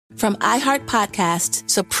From iHeart Podcasts,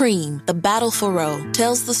 Supreme, The Battle for Roe,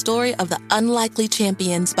 tells the story of the unlikely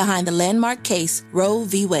champions behind the landmark case Roe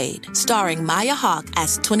v. Wade. Starring Maya Hawke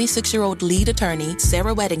as 26-year-old lead attorney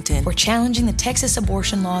Sarah Weddington. We're challenging the Texas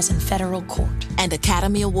abortion laws in federal court. And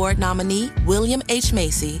Academy Award nominee William H.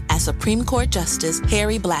 Macy as Supreme Court Justice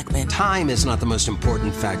Harry Blackmun. Time is not the most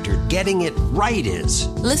important factor. Getting it right is.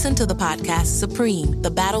 Listen to the podcast Supreme,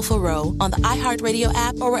 The Battle for Roe on the iHeartRadio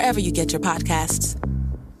app or wherever you get your podcasts.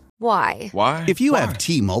 Why? If you have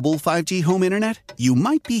T-Mobile 5G home internet, you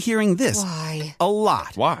might be hearing this a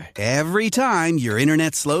lot. Why? Every time your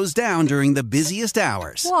internet slows down during the busiest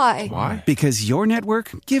hours. Why? Because your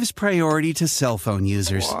network gives priority to cell phone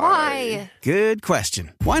users. Why? Good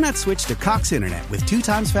question. Why not switch to Cox Internet with 2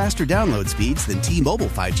 times faster download speeds than T-Mobile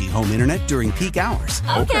 5G home internet during peak hours?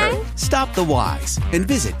 Okay. Stop the whys and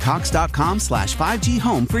visit cox.com/5G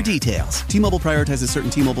home for details. T-Mobile prioritizes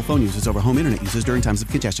certain T-Mobile phone users over home internet users during times of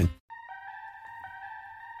congestion.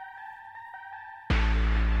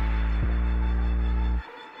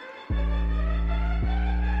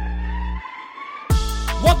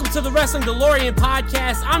 Welcome to the Wrestling DeLorean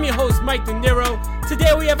podcast. I'm your host, Mike De Niro.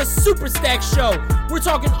 Today we have a super stacked show. We're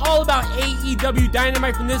talking all about AEW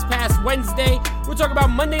Dynamite from this past Wednesday. We're talking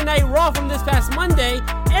about Monday Night Raw from this past Monday.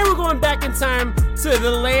 And we're going back in time to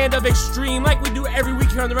the land of extreme, like we do every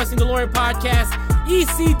week here on the Wrestling DeLorean podcast.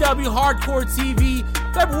 ECW Hardcore TV,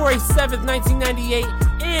 February 7th, 1998,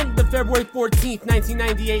 and the February 14th,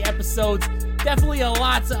 1998 episodes. Definitely a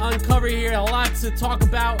lot to uncover here, a lot to talk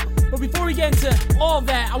about. But before we get into all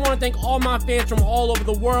that, I want to thank all my fans from all over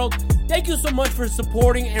the world. Thank you so much for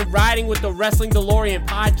supporting and riding with the Wrestling DeLorean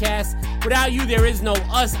podcast. Without you, there is no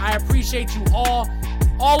us. I appreciate you all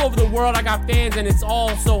over the world. I got fans, and it's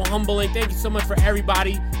all so humbling. Thank you so much for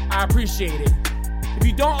everybody. I appreciate it. If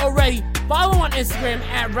you don't already, follow on Instagram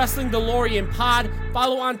at Wrestling DeLorean Pod.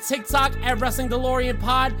 Follow on TikTok at Wrestling DeLorean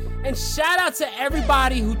Pod. And shout out to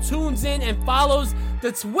everybody who tunes in and follows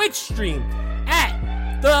the Twitch stream at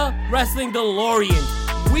The Wrestling DeLorean.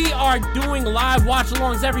 We are doing live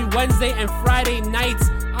watch-alongs every Wednesday and Friday nights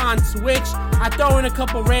on Twitch. I throw in a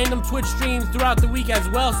couple random Twitch streams throughout the week as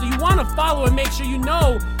well. So you want to follow and make sure you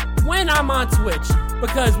know when I'm on Twitch,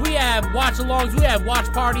 because we have watch-alongs, we have watch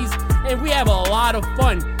parties, and we have a lot of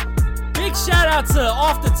fun. Big shout out to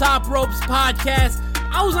Off the Top Ropes podcast.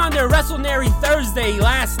 I was on their WrestleNary Thursday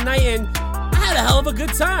last night, and I had a hell of a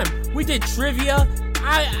good time. We did trivia.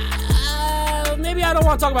 Maybe I don't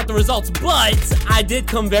want to talk about the results, but I did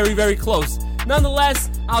come very, very close.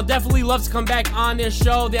 Nonetheless, I'll definitely love to come back on this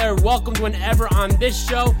show. They're welcomed whenever on this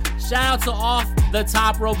show. Shout out to Off the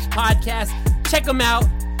Top Ropes podcast. Check them out.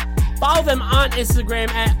 Follow them on Instagram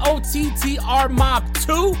at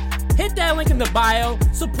OTTRMob2. Hit that link in the bio.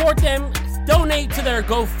 Support them. Donate to their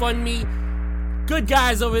GoFundMe. Good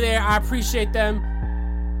guys over there. I appreciate them.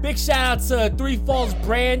 Big shout out to Three Falls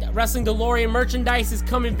Brand. Wrestling DeLorean merchandise is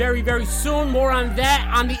coming very, very soon. More on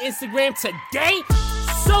that on the Instagram today.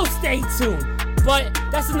 So stay tuned. But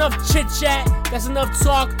that's enough chit chat. That's enough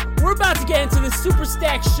talk. We're about to get into the super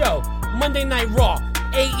stacked show. Monday Night Raw,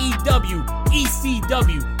 AEW,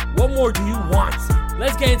 ECW. What more do you want?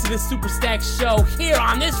 Let's get into this super stacked show here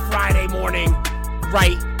on this Friday morning,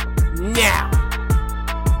 right now.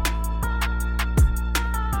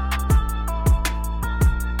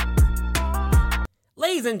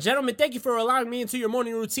 Ladies and gentlemen, thank you for allowing me into your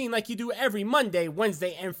morning routine like you do every Monday,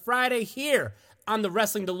 Wednesday, and Friday here on the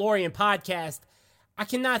Wrestling DeLorean podcast. I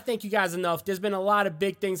cannot thank you guys enough. There's been a lot of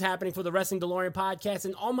big things happening for the Wrestling DeLorean podcast,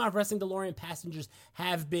 and all my Wrestling DeLorean passengers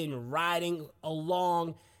have been riding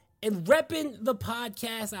along and repping the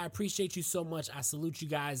podcast. I appreciate you so much. I salute you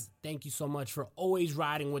guys. Thank you so much for always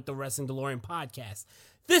riding with the Wrestling DeLorean podcast.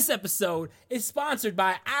 This episode is sponsored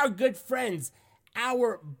by our good friends,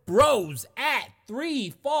 our bros at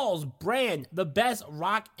Three Falls Brand, the best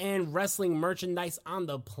rock and wrestling merchandise on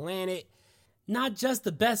the planet. Not just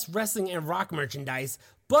the best wrestling and rock merchandise,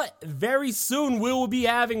 but very soon we will be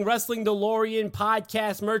having Wrestling DeLorean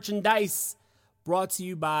podcast merchandise brought to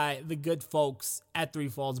you by the good folks at Three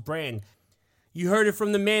Falls Brand. You heard it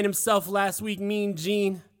from the man himself last week, Mean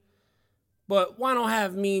Gene. But why don't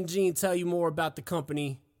have Mean Gene tell you more about the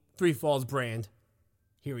company, Three Falls Brand?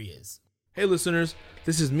 Here he is. Hey listeners,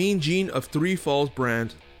 this is Mean Gene of Three Falls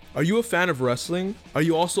Brand. Are you a fan of wrestling? Are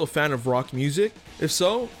you also a fan of rock music? If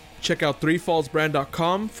so, check out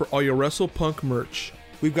threefallsbrand.com for all your WrestlePunk merch.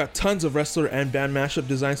 We've got tons of wrestler and band mashup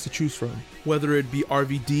designs to choose from, whether it be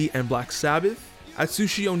RVD and Black Sabbath,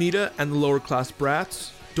 Atsushi Onita and the Lower Class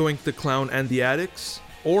Brats, Doink the Clown and the Addicts,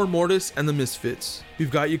 or Mortis and the Misfits.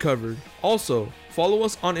 We've got you covered. Also, follow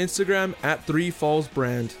us on Instagram at Three Falls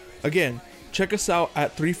Brand. Again, Check us out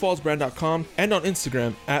at 3fallsbrand.com and on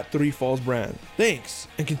Instagram at 3fallsbrand. Thanks,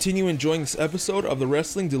 and continue enjoying this episode of the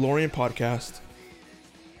Wrestling DeLorean podcast.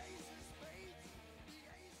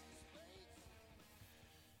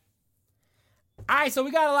 All right, so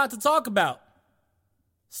we got a lot to talk about.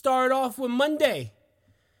 Start off with Monday.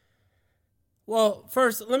 Well,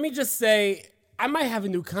 first, let me just say, I might have a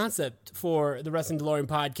new concept for the Wrestling DeLorean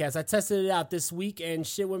podcast. I tested it out this week, and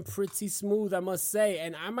shit went pretty smooth, I must say,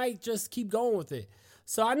 and I might just keep going with it.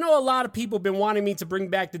 So I know a lot of people have been wanting me to bring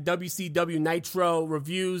back the WCW Nitro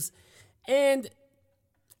reviews, and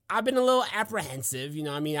I've been a little apprehensive. You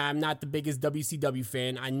know, I mean, I'm not the biggest WCW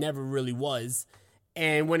fan. I never really was.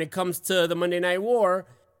 And when it comes to the Monday Night War,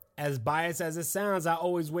 as biased as it sounds, I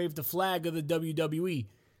always wave the flag of the WWE.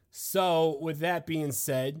 So with that being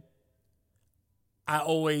said, I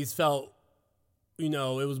always felt, you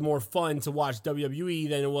know, it was more fun to watch WWE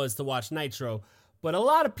than it was to watch Nitro. But a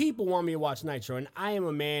lot of people want me to watch Nitro, and I am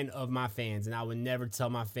a man of my fans, and I would never tell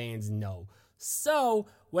my fans no. So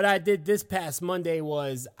what I did this past Monday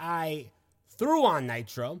was I threw on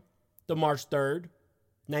Nitro, the March 3rd,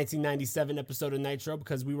 1997 episode of Nitro,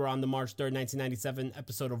 because we were on the March 3rd, 1997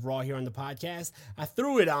 episode of Raw here on the podcast. I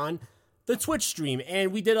threw it on the Twitch stream,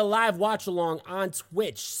 and we did a live watch-along on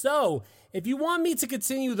Twitch. So if you want me to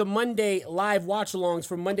continue the Monday live watch-alongs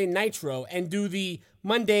for Monday Nitro and do the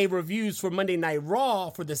Monday reviews for Monday Night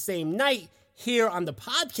Raw for the same night here on the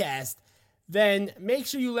podcast, then make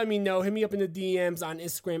sure you let me know. Hit me up in the DMs on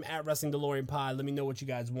Instagram at Wrestling DeLorean Pod. Let me know what you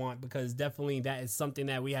guys want, because definitely that is something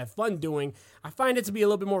that we have fun doing. I find it to be a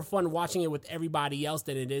little bit more fun watching it with everybody else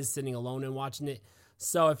than it is sitting alone and watching it.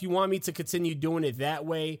 So if you want me to continue doing it that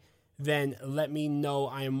way, then let me know.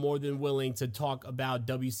 I am more than willing to talk about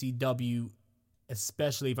WCW,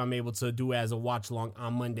 especially if I'm able to do it as a watch-along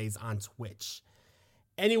on Mondays on Twitch.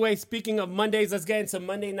 Anyway, speaking of Mondays, let's get into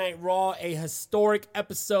Monday Night Raw, a historic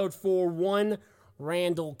episode for one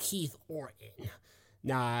Randall Keith Orton.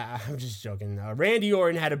 Nah, I'm just joking. Randy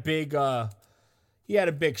Orton had a big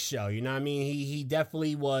show, you know what I mean? He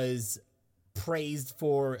definitely was praised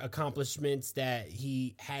for accomplishments that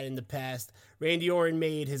he had in the past. Randy Orton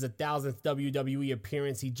made his 1,000th WWE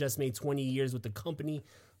appearance. He just made 20 years with the company,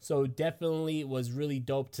 so definitely was really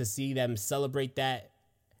dope to see them celebrate that.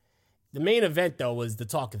 The main event, though, was the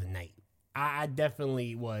talk of the night. I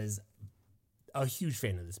definitely was a huge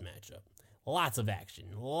fan of this matchup. Lots of action,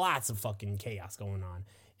 lots of fucking chaos going on.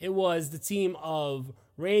 It was the team of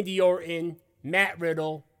Randy Orton, Matt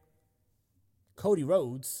Riddle, Cody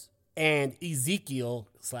Rhodes, and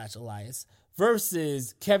Ezekiel/Elias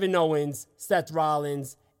versus Kevin Owens, Seth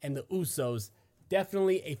Rollins, and the Usos.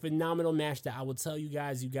 Definitely a phenomenal match that I will tell you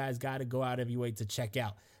guys got to go out of your way to check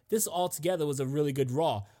out. This altogether was a really good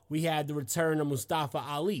Raw. We had the return of Mustafa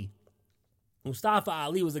Ali. Mustafa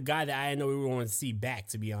Ali was a guy that I didn't know we were going to see back,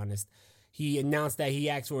 to be honest. He announced that he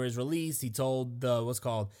asked for his release. He told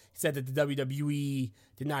he said that the WWE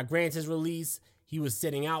did not grant his release. He was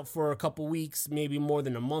sitting out for a couple weeks, maybe more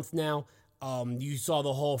than a month now. You saw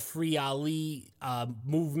the whole Free Ali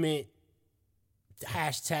movement,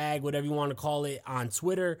 hashtag, whatever you want to call it, on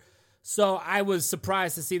Twitter. So I was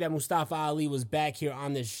surprised to see that Mustafa Ali was back here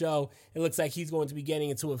on this show. It looks like he's going to be getting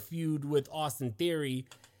into a feud with Austin Theory.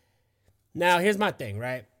 Now, here's my thing,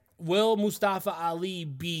 right? Will Mustafa Ali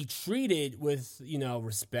be treated with,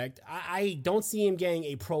 respect? I don't see him getting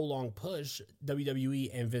a prolonged push. WWE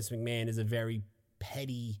and Vince McMahon is a very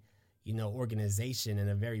petty, organization and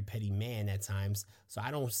a very petty man at times. So I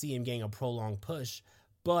don't see him getting a prolonged push.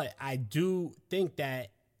 But I do think that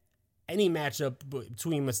any matchup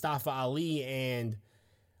between Mustafa Ali and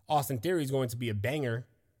Austin Theory is going to be a banger.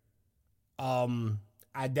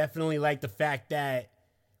 I definitely like the fact that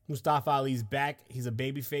Mustafa Ali's back. He's a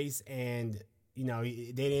babyface, and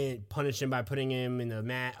they didn't punish him by putting him in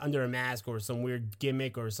under a mask or some weird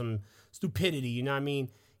gimmick or some stupidity. You know what I mean?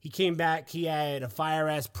 He came back. He had a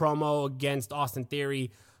fire-ass promo against Austin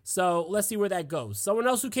Theory. So let's see where that goes. Someone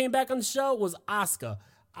else who came back on the show was Asuka.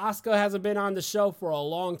 Asuka hasn't been on the show for a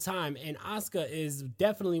long time, and Asuka is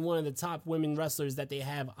definitely one of the top women wrestlers that they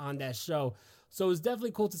have on that show. So it's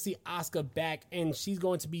definitely cool to see Asuka back, and she's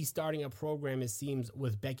going to be starting a program, it seems,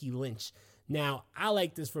 with Becky Lynch. Now, I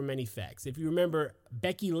like this for many facts. If you remember,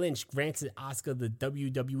 Becky Lynch granted Asuka the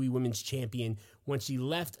WWE Women's Champion when she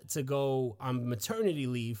left to go on maternity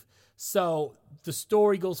leave. So the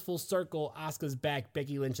story goes full circle. Asuka's back.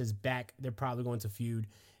 Becky Lynch is back. They're probably going to feud.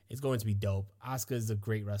 It's going to be dope. Asuka is a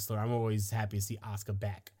great wrestler. I'm always happy to see Asuka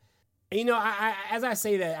back. You know, as I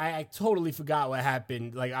say that, I totally forgot what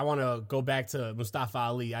happened. Like, I want to go back to Mustafa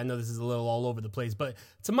Ali. I know this is a little all over the place, but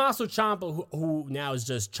Tommaso Ciampa, who now is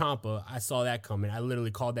just Ciampa, I saw that coming. I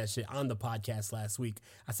literally called that shit on the podcast last week.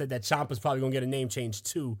 I said that Ciampa's probably going to get a name change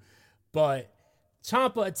too, but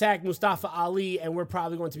Ciampa attacked Mustafa Ali, and we're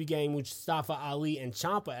probably going to be getting Mustafa Ali and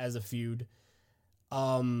Ciampa as a feud.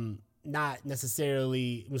 Not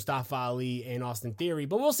necessarily Mustafa Ali and Austin Theory,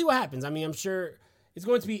 but we'll see what happens. I mean, I'm sure it's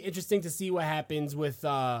going to be interesting to see what happens with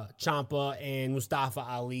Ciampa and Mustafa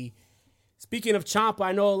Ali. Speaking of Ciampa,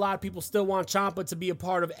 I know a lot of people still want Ciampa to be a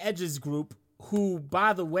part of Edge's group, who,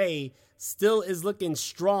 by the way, still is looking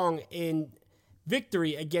strong in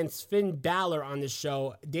victory against Finn Balor on this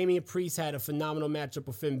show. Damian Priest had a phenomenal matchup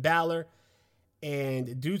with Finn Balor,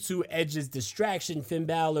 and due to Edge's distraction, Finn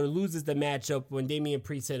Balor loses the matchup when Damian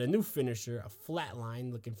Priest had a new finisher, a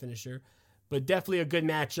flatline-looking finisher, but definitely a good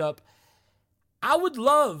matchup. I would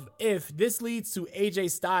love if this leads to AJ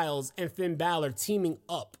Styles and Finn Balor teaming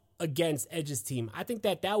up against Edge's team. I think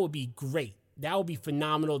that would be great. That would be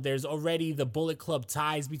phenomenal. There's already the Bullet Club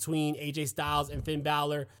ties between AJ Styles and Finn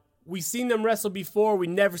Balor. We've seen them wrestle before. We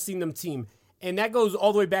never seen them team. And that goes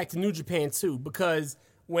all the way back to New Japan too, because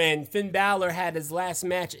when Finn Balor had his last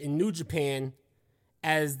match in New Japan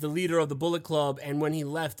as the leader of the Bullet Club, and when he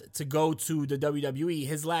left to go to the WWE,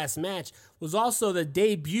 his last match was also the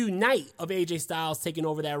debut night of AJ Styles taking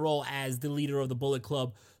over that role as the leader of the Bullet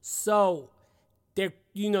Club. So they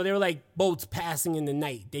were like boats passing in the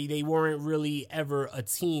night. They weren't really ever a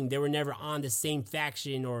team. They were never on the same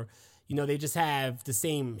faction, or they just have the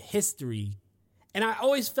same history. And I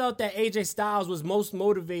always felt that AJ Styles was most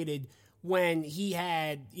motivated when he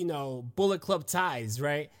had, Bullet Club ties,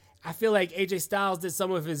 right? I feel like AJ Styles did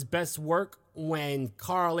some of his best work when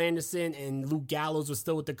Carl Anderson and Luke Gallows were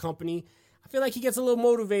still with the company. I feel like he gets a little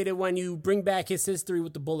motivated when you bring back his history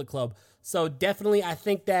with the Bullet Club. So definitely I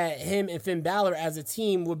think that him and Finn Balor as a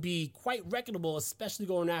team would be quite reputable, especially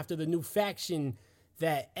going after the new faction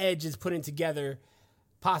that Edge is putting together,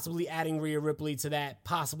 possibly adding Rhea Ripley to that,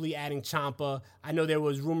 possibly adding Ciampa. I know there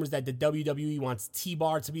was rumors that the WWE wants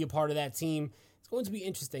T-Bar to be a part of that team. Going to be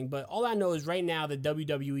interesting, but all I know is right now the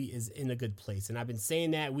WWE is in a good place, and I've been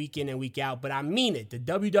saying that week in and week out, but I mean it. The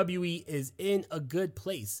WWE is in a good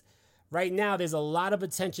place. Right now, there's a lot of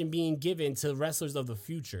attention being given to wrestlers of the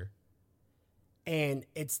future, and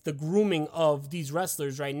it's the grooming of these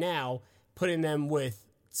wrestlers right now, putting them with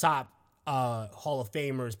top Hall of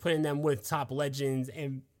Famers, putting them with top legends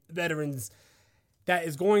and veterans, that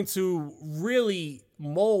is going to really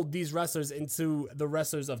mold these wrestlers into the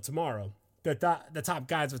wrestlers of tomorrow. The top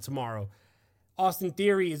guys of tomorrow. Austin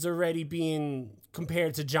Theory is already being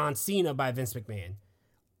compared to John Cena by Vince McMahon.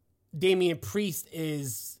 Damian Priest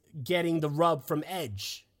is getting the rub from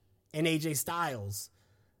Edge and AJ Styles.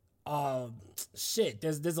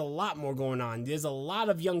 There's a lot more going on. There's a lot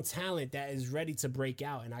of young talent that is ready to break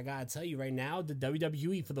out. And I gotta tell you right now, the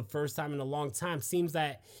WWE, for the first time in a long time, seems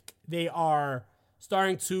that they are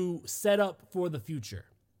starting to set up for the future.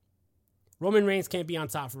 Roman Reigns can't be on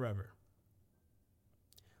top forever.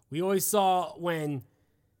 We always saw when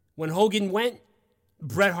Hogan went,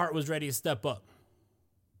 Bret Hart was ready to step up.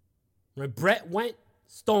 When Bret went,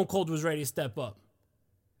 Stone Cold was ready to step up.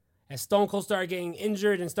 As Stone Cold started getting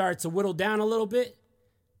injured and started to whittle down a little bit,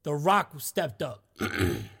 The Rock stepped up.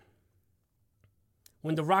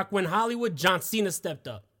 When The Rock went Hollywood, John Cena stepped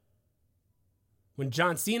up. When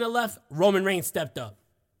John Cena left, Roman Reigns stepped up.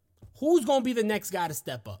 Who's going to be the next guy to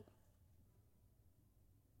step up?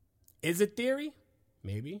 Is it Theory?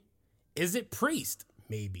 Maybe. Is it Priest?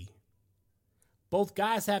 Maybe. Both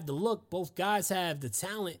guys have the look. Both guys have the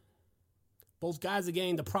talent. Both guys are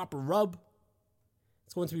getting the proper rub.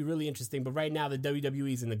 It's going to be really interesting. But right now, the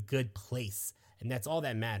WWE is in a good place. And that's all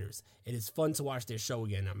that matters. It is fun to watch their show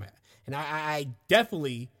again. And I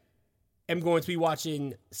definitely am going to be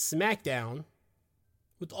watching SmackDown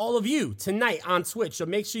with all of you tonight on Twitch. So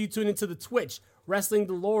make sure you tune into the Twitch, Wrestling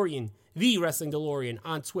DeLorean, the Wrestling DeLorean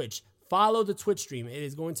on Twitch. Follow the Twitch stream. It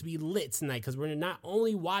is going to be lit tonight because we're not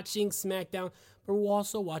only watching SmackDown, but we're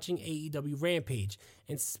also watching AEW Rampage.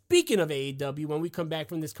 And speaking of AEW, when we come back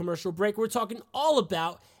from this commercial break, we're talking all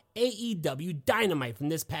about AEW Dynamite from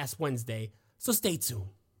this past Wednesday. So stay tuned.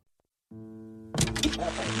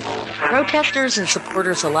 Protesters and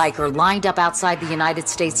supporters alike are lined up outside the United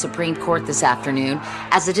States Supreme Court this afternoon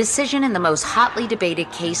as a decision in the most hotly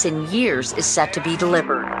debated case in years is set to be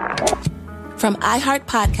delivered. From iHeart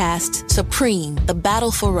Podcasts, Supreme, The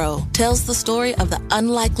Battle for Roe, tells the story of the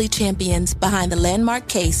unlikely champions behind the landmark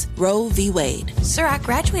case Roe v. Wade. Sir, I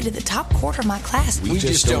graduated the top quarter of my class. We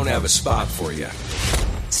just don't have a spot for you.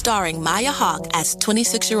 Starring Maya Hawke as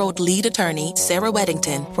 26-year-old lead attorney Sarah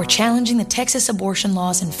Weddington. For challenging the Texas abortion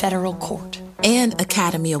laws in federal court. And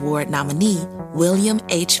Academy Award nominee William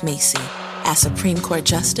H. Macy as Supreme Court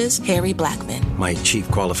Justice Harry Blackmun. My chief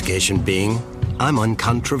qualification being, I'm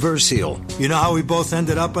uncontroversial. You know how we both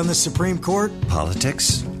ended up on the Supreme Court?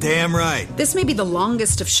 Politics? Damn right. This may be the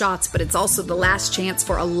longest of shots, but it's also the last chance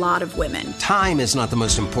for a lot of women. Time is not the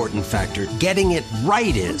most important factor. Getting it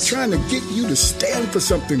right is. I'm trying to get you to stand for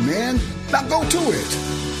something, man. Now go to it.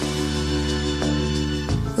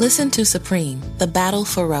 Listen to Supreme, The Battle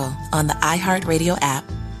for Roe on the iHeartRadio app,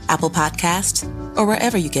 Apple Podcasts, or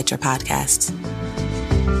wherever you get your podcasts.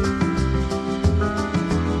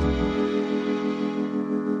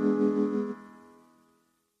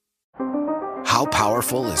 How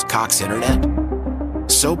powerful is Cox Internet?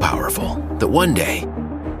 So powerful that one day,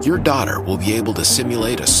 your daughter will be able to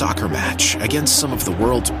simulate a soccer match against some of the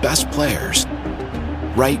world's best players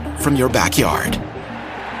right from your backyard.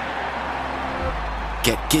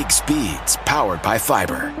 Get gig speeds powered by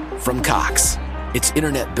fiber from Cox. It's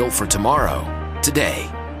internet built for tomorrow, today.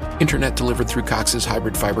 Internet delivered through Cox's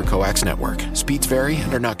hybrid fiber coax network. Speeds vary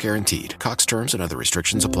and are not guaranteed. Cox terms and other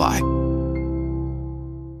restrictions apply.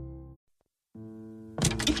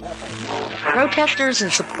 Protesters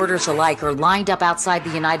and supporters alike are lined up outside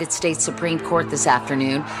the United States Supreme Court this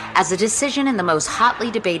afternoon as a decision in the most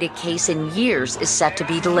hotly debated case in years is set to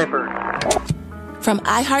be delivered. From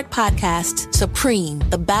iHeart Podcasts, Supreme,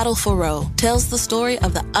 The Battle for Roe tells the story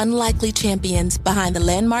of the unlikely champions behind the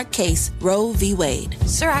landmark case Roe v. Wade.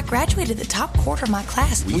 Sir, I graduated the top quarter of my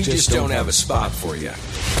class. We just don't have a spot for you.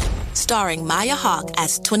 Starring Maya Hawke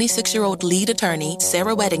as 26-year-old lead attorney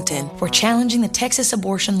Sarah Weddington. For challenging the Texas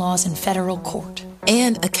abortion laws in federal court.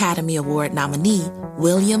 And Academy Award nominee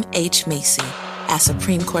William H. Macy as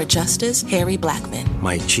Supreme Court Justice Harry Blackmun.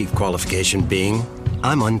 My chief qualification being,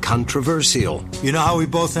 I'm uncontroversial. You know how we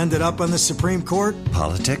both ended up on the Supreme Court?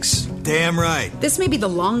 Politics? Damn right. This may be the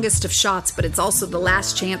longest of shots, but it's also the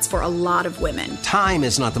last chance for a lot of women. Time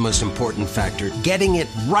is not the most important factor. Getting it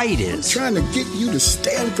right is. I'm trying to get you to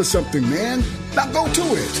stand for something, man. Now go to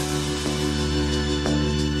it.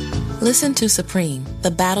 Listen to Supreme, The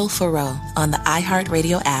Battle for Roe on the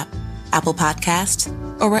iHeartRadio app, Apple Podcasts,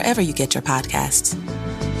 or wherever you get your podcasts.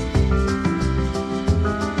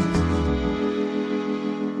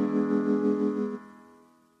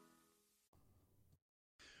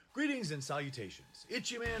 Greetings and salutations.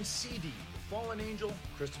 It's your man CD, the fallen angel,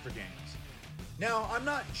 Christopher Daniels. Now, I'm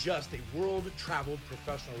not just a world-traveled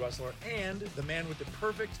professional wrestler and the man with the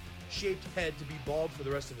perfect shaped head to be bald for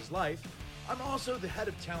the rest of his life. I'm also the head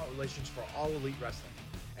of talent relations for All Elite Wrestling.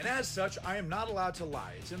 And as such, I am not allowed to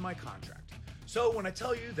lie. It's in my contract. So when I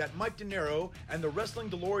tell you that Mike De Niro and the Wrestling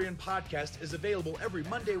DeLorean podcast is available every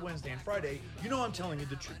Monday, Wednesday, and Friday, you know I'm telling you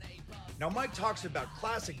the truth. Now, Mike talks about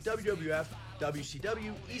classic WWF,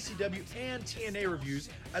 WCW, ECW, and TNA reviews,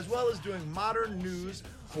 as well as doing modern news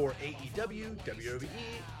for AEW, WWE,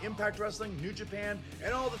 Impact Wrestling, New Japan,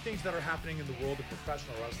 and all the things that are happening in the world of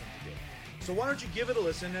professional wrestling today. So why don't you give it a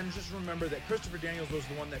listen and just remember that Christopher Daniels was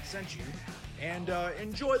the one that sent you, and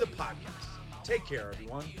enjoy the podcast. Take care,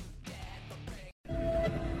 everyone.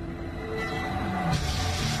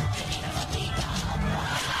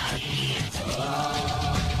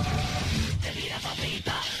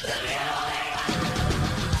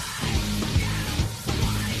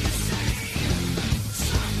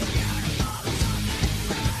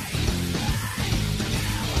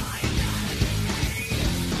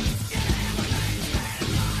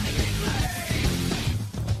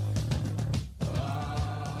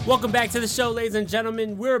 Welcome back to the show, ladies and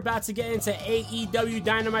gentlemen. We're about to get into AEW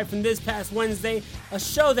Dynamite from this past Wednesday, a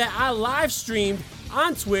show that I live streamed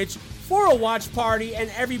on Twitch for a watch party,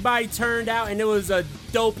 and everybody turned out, and it was a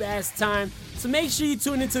dope-ass time. So make sure you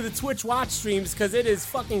tune into the Twitch watch streams, because it is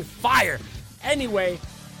fucking fire. Anyway,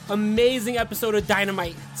 amazing episode of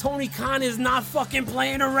Dynamite. Tony Khan is not fucking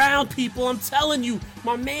playing around, people. I'm telling you,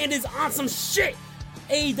 my man is on some shit.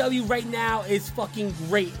 AEW right now is fucking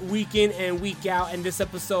great week in and week out, and this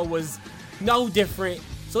episode was no different.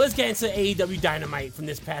 So let's get into AEW Dynamite from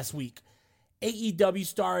this past week. AEW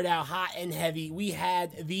started out hot and heavy. We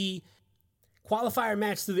had the qualifier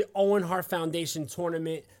match to the Owen Hart Foundation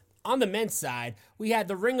tournament. On the men's side, we had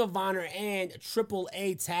the Ring of Honor and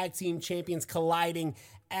AAA Tag Team Champions colliding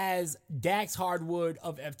as Dax Hardwood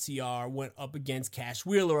of FTR went up against Cash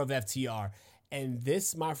Wheeler of FTR. And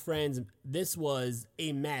this, my friends, this was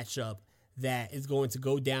a matchup that is going to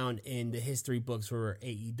go down in the history books for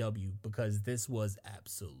AEW, because this was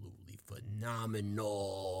absolutely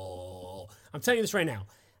phenomenal. I'm telling you this right now.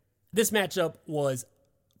 This matchup was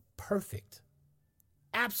perfect.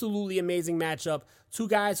 Absolutely amazing matchup. Two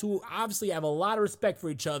guys who obviously have a lot of respect for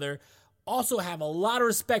each other, also have a lot of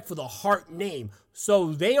respect for the Hart name.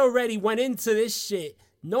 So they already went into this shit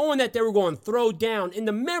knowing that they were going to throw down in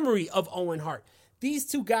the memory of Owen Hart. These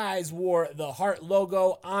two guys wore the Hart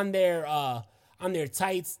logo on their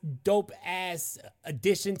tights. Dope ass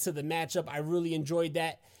addition to the matchup. I really enjoyed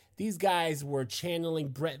that. These guys were channeling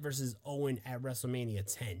Brett versus Owen at WrestleMania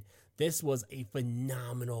 10. This was a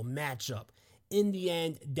phenomenal matchup. In the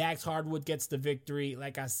end, Dax Hardwood gets the victory.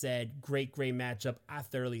 Like I said, great matchup. I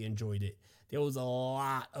thoroughly enjoyed it. There was a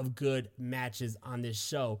lot of good matches on this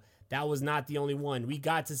show. That was not the only one. We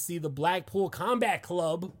got to see the Blackpool Combat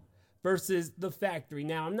Club versus the Factory.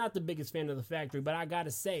 Now, I'm not the biggest fan of the Factory, but I got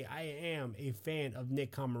to say, I am a fan of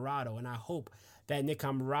Nick Comoroto, and I hope that Nick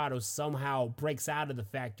Comoroto somehow breaks out of the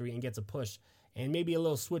Factory and gets a push, and maybe a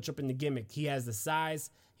little switch up in the gimmick. He has the size,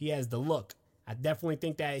 he has the look. I definitely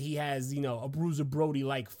think that he has, a Bruiser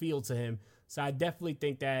Brody-like feel to him. So I definitely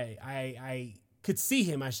think that I could see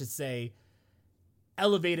him, I should say,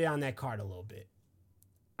 elevated on that card a little bit.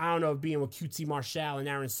 I don't know if being with QT Marshall and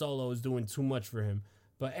Aaron Solo is doing too much for him.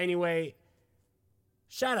 But anyway,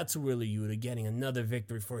 shout out to Wheeler Yuta getting another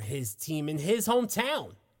victory for his team in his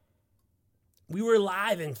hometown. We were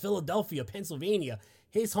live in Philadelphia, Pennsylvania,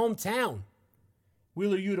 his hometown.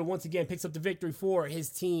 Wheeler Yuta once again picks up the victory for his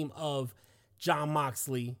team of Jon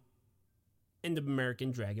Moxley and the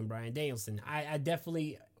American Dragon, Bryan Danielson. I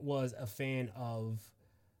definitely was a fan of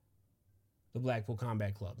the Blackpool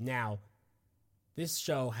Combat Club. Now, this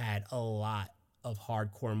show had a lot of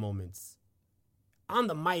hardcore moments on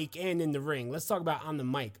the mic and in the ring. Let's talk about on the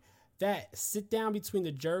mic. That sit down between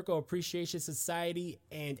the Jericho Appreciation Society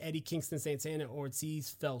and Eddie Kingston, Santana Ortiz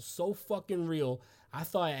felt so fucking real. I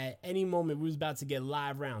thought at any moment we was about to get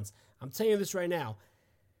live rounds. I'm telling you this right now.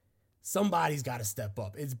 Somebody's got to step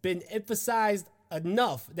up. It's been emphasized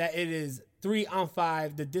enough that it is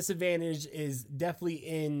 3-on-5. The disadvantage is definitely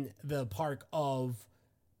in the park of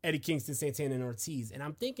Eddie Kingston, Santana, and Ortiz. And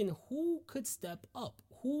I'm thinking, who could step up?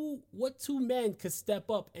 What two men could step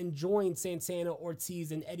up and join Santana,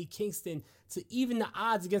 Ortiz, and Eddie Kingston to even the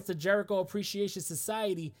odds against the Jericho Appreciation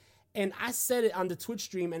Society? And I said it on the Twitch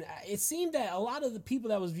stream, and it seemed that a lot of the people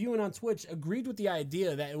that was viewing on Twitch agreed with the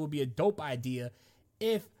idea that it would be a dope idea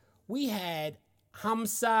if we had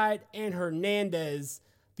Homicide and Hernandez,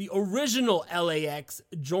 the original LAX,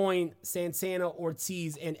 join Santana,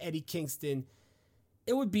 Ortiz, and Eddie Kingston.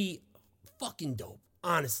 It would be fucking dope,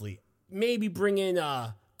 honestly. Maybe bring in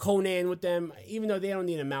Conan with them, even though they don't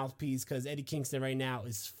need a mouthpiece, because Eddie Kingston right now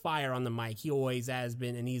is fire on the mic. He always has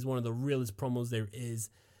been, and he's one of the realest promos there is.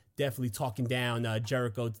 Definitely talking down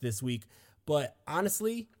Jericho this week. But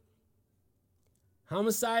honestly,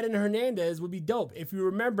 Homicide and Hernandez would be dope. If you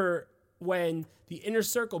remember when the Inner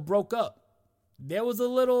Circle broke up, there was a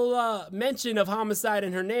little mention of Homicide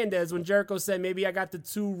and Hernandez when Jericho said, maybe I got the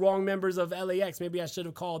two wrong members of LAX. Maybe I should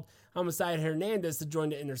have called Homicide and Hernandez to join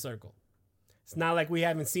the Inner Circle. It's not like we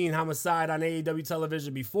haven't seen Homicide on AEW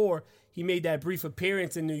television before. He made that brief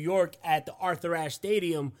appearance in New York at the Arthur Ashe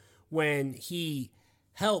Stadium when he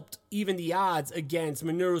helped even the odds against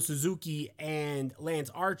Minoru Suzuki and Lance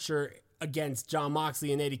Archer against Jon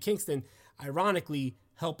Moxley and Eddie Kingston, ironically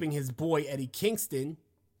helping his boy Eddie Kingston.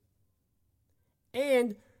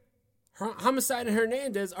 And Homicide and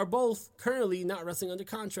Hernandez are both currently not wrestling under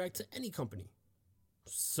contract to any company.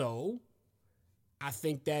 So I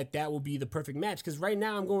think that that will be the perfect match, because right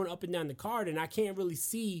now I'm going up and down the card and I can't really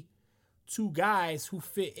see two guys who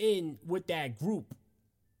fit in with that group,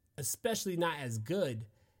 especially not as good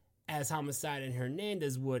as Homicide and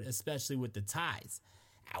Hernandez would, especially with the ties.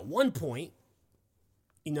 At one point,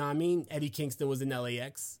 you know what I mean? Eddie Kingston was in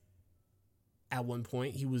LAX. At one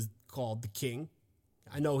point, he was called the King.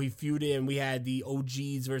 I know he feuded and we had the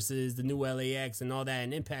OGs versus the new LAX and all that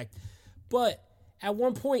in Impact. But at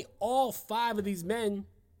one point, all five of these men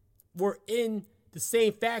were in the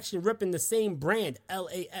same faction, ripping the same brand,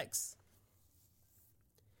 LAX.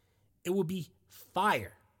 It would be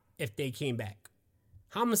fire if they came back.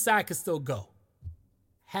 Homicide could still go.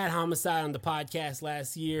 Had Homicide on the podcast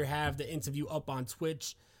last year, have the interview up on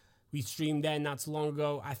Twitch. We streamed that not too long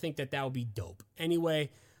ago. I think that would be dope.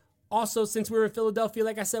 Anyway, also, since we were in Philadelphia,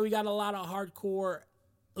 like I said, we got a lot of hardcore.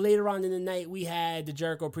 Later on in the night, we had the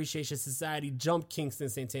Jericho Appreciation Society jump Kingston,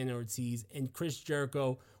 Santana Ortiz, and Chris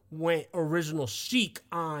Jericho went original chic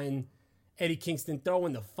on Eddie Kingston,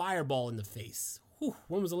 throwing the fireball in the face. Whew,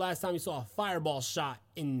 when was the last time you saw a fireball shot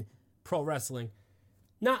in pro wrestling?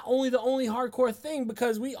 Not only the only hardcore thing,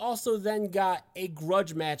 because we also then got a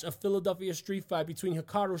grudge match, a Philadelphia street fight between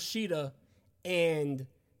Hikaru Shida and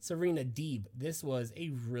Serena Deeb. This was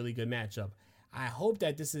a really good matchup. I hope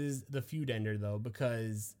that this is the feud ender, though,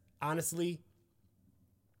 because honestly,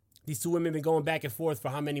 these two women have been going back and forth for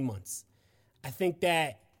how many months? I think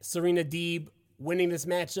that Serena Deeb winning this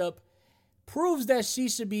matchup proves that she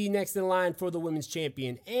should be next in line for the women's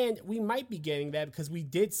champion. And we might be getting that because we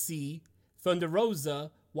did see Thunder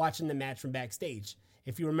Rosa watching the match from backstage.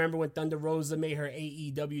 If you remember when Thunder Rosa made her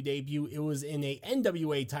AEW debut, it was in a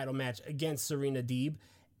NWA title match against Serena Deeb,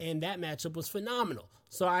 and that matchup was phenomenal.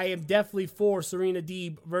 So I am definitely for Serena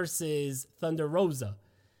Deeb versus Thunder Rosa.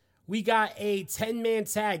 We got a 10-man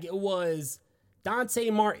tag. It was Dante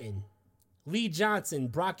Martin, Lee Johnson,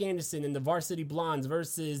 Brock Anderson, and the Varsity Blondes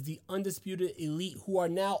versus the Undisputed Elite, who are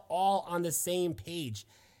now all on the same page.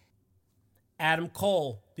 Adam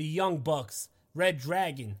Cole, the Young Bucks, Red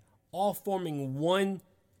Dragon, all forming one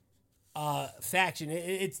faction.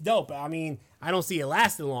 It's dope. I mean, I don't see it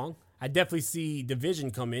lasting long. I definitely see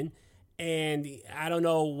Division come in. And I don't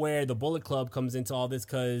know where the Bullet Club comes into all this,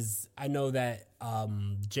 because I know that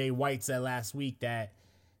Jay White said last week that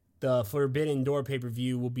the Forbidden Door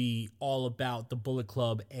pay-per-view will be all about the Bullet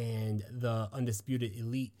Club and the Undisputed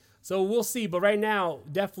Elite. So we'll see. But right now,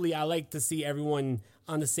 definitely I like to see everyone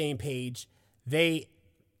on the same page. They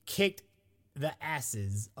kicked the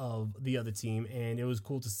asses of the other team, and it was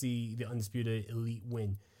cool to see the Undisputed Elite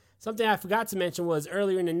win. Something I forgot to mention was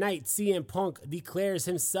earlier in the night, CM Punk declares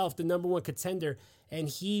himself the number one contender, and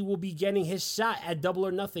he will be getting his shot at Double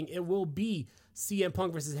or Nothing. It will be CM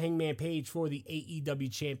Punk versus Hangman Page for the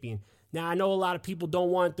AEW champion. Now, I know a lot of people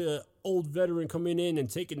don't want the old veteran coming in and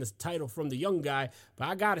taking this title from the young guy, but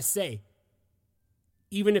I gotta say,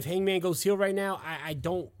 even if Hangman goes heel right now, I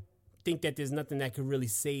don't think that there's nothing that could really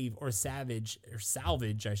save or salvage,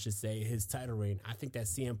 I should say, his title reign. I think that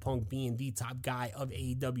CM Punk, being the top guy of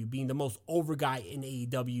AEW, being the most over guy in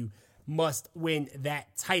AEW, must win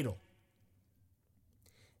that title.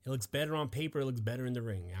 It looks better on paper. It looks better in the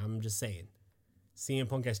ring. I'm just saying. CM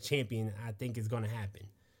Punk as champion, I think, is going to happen.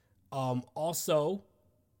 Also,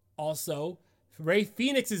 Rey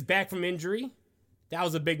Fenix is back from injury. That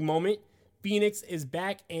was a big moment. Phoenix is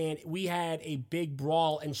back, and we had a big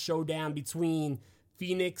brawl and showdown between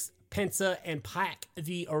Phoenix, Penta, and Pac,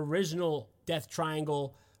 the original Death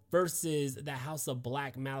Triangle, versus the House of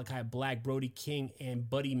Black, Malachi Black, Brody King, and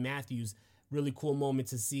Buddy Matthews. Really cool moment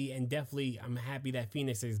to see, and definitely I'm happy that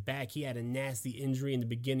Phoenix is back. He had a nasty injury in the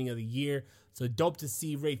beginning of the year, so dope to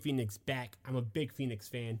see Rey Fenix back. I'm a big Phoenix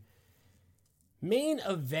fan. Main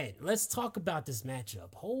event. Let's talk about this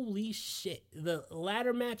matchup. Holy shit. The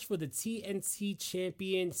ladder match for the TNT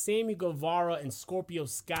champion, Sammy Guevara and Scorpio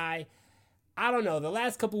Sky. I don't know. The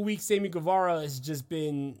last couple weeks, Sammy Guevara has just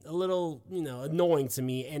been a little, annoying to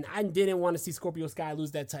me. And I didn't want to see Scorpio Sky lose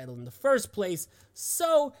that title in the first place.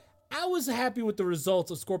 So I was happy with the results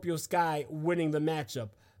of Scorpio Sky winning the matchup.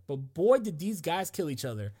 But boy, did these guys kill each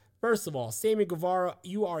other. First of all, Sammy Guevara,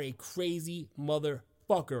 you are a crazy motherfucker.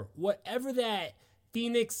 Whatever that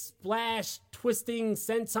Phoenix splash twisting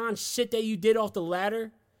senton shit that you did off the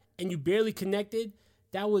ladder and you barely connected,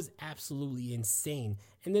 that was absolutely insane.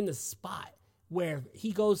 And then the spot where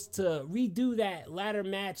he goes to redo that ladder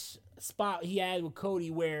match spot he had with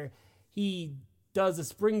Cody, where he does a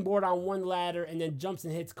springboard on one ladder and then jumps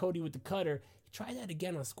and hits Cody with the cutter. Try that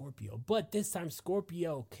again on Scorpio, but this time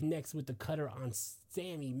Scorpio connects with the cutter on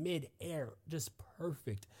Sammy mid-air. Just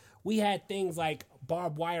perfect. We had things like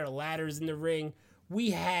barbed wire ladders in the ring.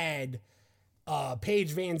 We had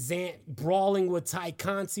Paige Van Zant brawling with Ty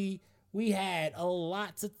Conti. We had a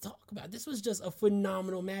lot to talk about. This was just a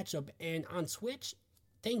phenomenal matchup. And on Twitch,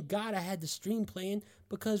 thank God I had the stream playing,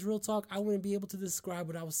 because real talk, I wouldn't be able to describe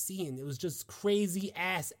what I was seeing. It was just crazy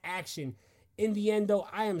ass action. In the end, though,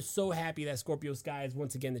 I am so happy that Scorpio Sky is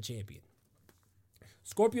once again the champion.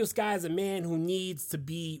 Scorpio Sky is a man who needs to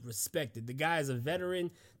be respected. The guy is a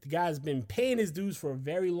veteran. The guy has been paying his dues for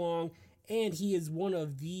very long, and he is one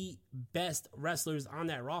of the best wrestlers on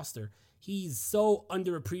that roster. He's so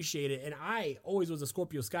underappreciated, and I always was a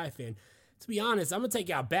Scorpio Sky fan. To be honest, I'm going to take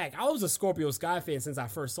y'all back. I was a Scorpio Sky fan since I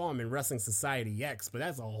first saw him in Wrestling Society X, but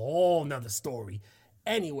that's a whole nother story.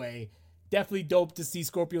 Anyway, definitely dope to see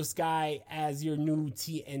Scorpio Sky as your new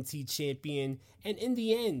TNT champion. And in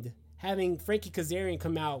the end, having Frankie Kazarian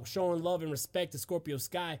come out showing love and respect to Scorpio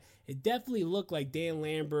Sky, it definitely looked like Dan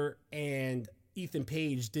Lambert and Ethan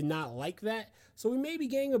Page did not like that. So we may be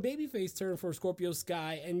getting a babyface turn for Scorpio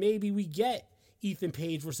Sky, and maybe we get Ethan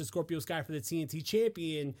Page versus Scorpio Sky for the TNT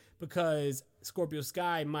champion, because Scorpio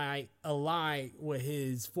Sky might ally with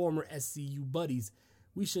his former SCU buddies.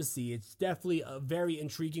 We shall see. It's definitely a very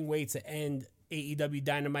intriguing way to end AEW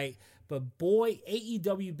Dynamite. But boy,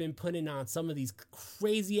 AEW been putting on some of these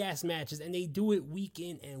crazy ass matches, and they do it week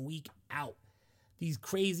in and week out. these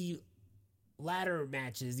crazy ladder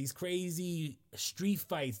matches, these crazy street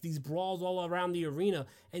fights, these brawls all around the arena,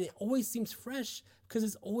 and it always seems fresh because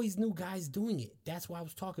there's always new guys doing it. That's what I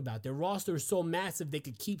was talking about. Their roster is so massive they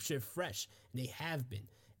could keep shit fresh, and they have been.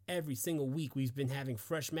 Every single week we've been having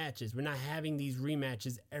fresh matches. We're not having these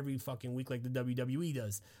rematches every fucking week like the WWE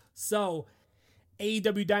does. So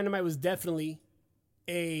AEW Dynamite was definitely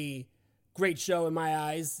a great show in my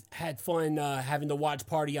eyes. Had fun having the watch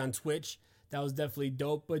party on Twitch. That was definitely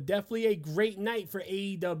dope, but definitely a great night for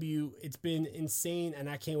AEW. It's been insane, and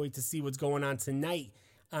I can't wait to see what's going on tonight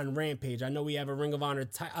on Rampage. I know we have a Ring of Honor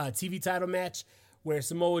TV title match where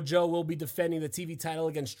Samoa Joe will be defending the TV title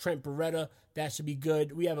against Trent Beretta. That should be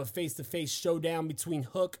good. We have a face-to-face showdown between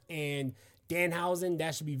Hook and Danhausen.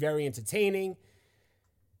 That should be very entertaining.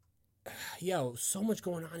 Yo, so much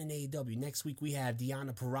going on in AEW. Next week we have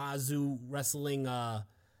Deonna Purrazzo wrestling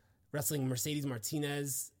Mercedes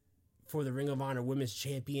Martinez for the Ring of Honor Women's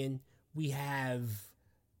Champion. We have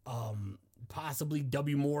possibly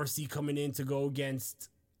W. Morrissey coming in to go against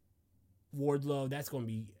Wardlow. That's going to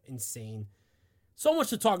be insane. So much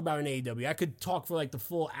to talk about in AEW. I could talk for like the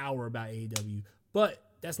full hour about AEW, but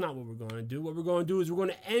that's not what we're going to do. What we're going to do is we're going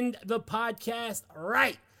to end the podcast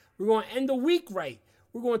right. We're going to end the week right.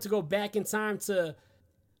 We're going to go back in time to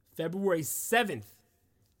February 7th,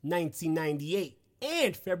 1998,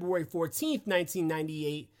 and February 14th,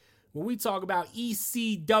 1998, when we talk about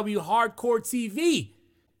ECW Hardcore TV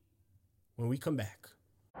when we come back.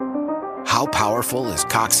 How powerful is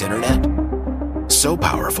Cox Internet? So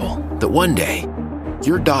powerful that one day,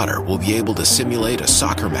 your daughter will be able to simulate a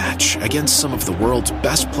soccer match against some of the world's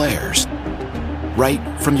best players right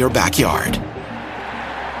from your backyard.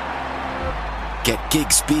 Get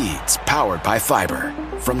gig speeds powered by fiber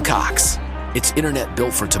from Cox. It's internet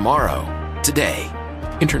built for tomorrow, today.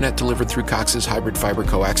 Internet delivered through Cox's hybrid fiber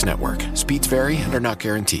coax network. Speeds vary and are not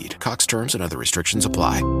guaranteed. Cox terms and other restrictions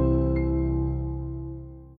apply.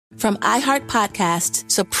 From iHeart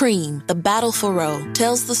Podcasts, Supreme, The Battle for Roe,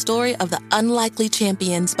 tells the story of the unlikely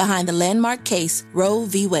champions behind the landmark case Roe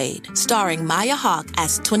v. Wade. Starring Maya Hawke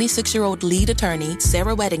as 26-year-old lead attorney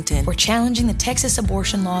Sarah Weddington. We're challenging the Texas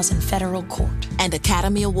abortion laws in federal court. And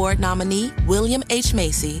Academy Award nominee William H.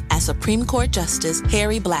 Macy as Supreme Court Justice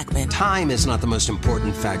Harry Blackmun. Time is not the most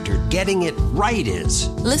important factor. Getting it right is.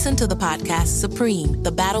 Listen to the podcast Supreme,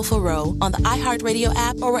 The Battle for Roe on the iHeartRadio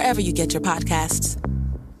app or wherever you get your podcasts.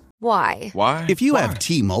 Why? Why? If you have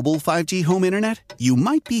T-Mobile 5G home internet, you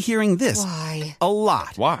might be hearing this Why? a lot.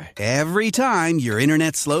 Why? Every time your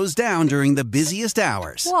internet slows down during the busiest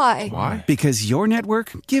hours. Why? Why? Because your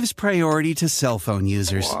network gives priority to cell phone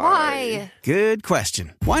users. Why? Good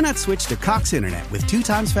question. Why not switch to Cox Internet with 2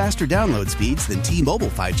 times faster download speeds than T-Mobile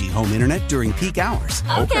 5G home internet during peak hours?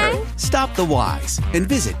 Okay. Stop the whys and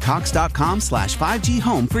visit cox.com/5G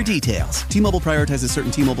home for details. T-Mobile prioritizes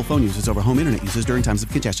certain T-Mobile phone users over home internet users during times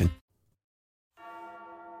of congestion.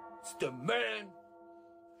 It's the man,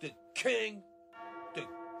 the king, the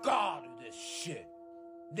god of this shit,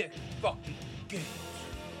 Nick fucking Gage.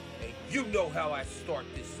 And you know how I start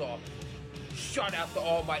this off. Shout out to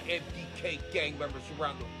all my MDK gang members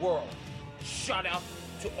around the world. Shout out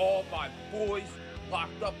to all my boys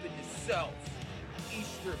locked up in the cells.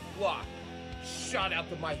 Eastern Block. Shout out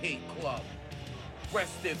to my hate club.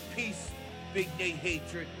 Rest in peace, Big Nate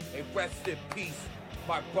Hatred, and rest in peace,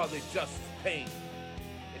 my brother Justice Payne.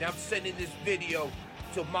 And I'm sending this video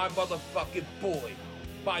to my motherfucking boy,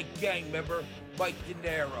 my gang member, Mike De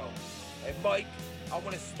Niro. And Mike, I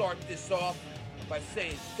want to start this off by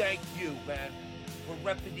saying thank you, man, for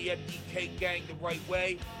repping the MDK gang the right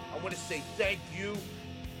way. I want to say thank you,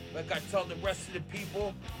 like I tell the rest of the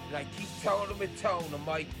people, and I keep telling them,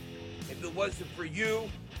 Mike, if it wasn't for you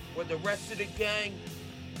or the rest of the gang,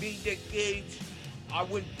 me, Nick Gage, I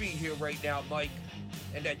wouldn't be here right now, Mike.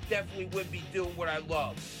 And I definitely wouldn't be doing what I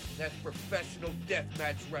love. That's professional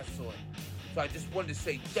deathmatch wrestling. So I just wanted to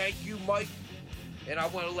say thank you, Mike. And I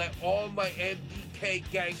want to let all my MDK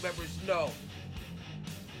gang members know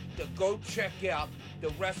to go check out the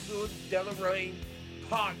Wrestling Delaraine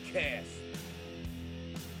podcast.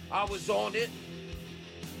 I was on it.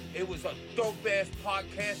 It was a dope-ass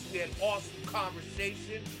podcast. We had awesome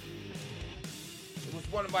conversation. It was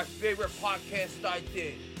one of my favorite podcasts I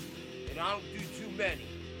did. And I don't do too many.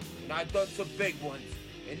 And I've done some big ones.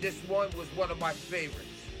 And this one was one of my favorites.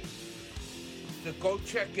 So go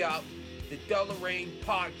check out the Delaraine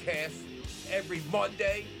podcast every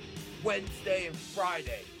Monday, Wednesday, and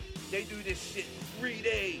Friday. They do this shit 3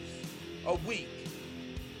 days a week.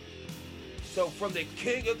 So from the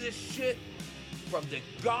king of this shit, from the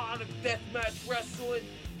god of deathmatch wrestling,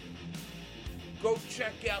 go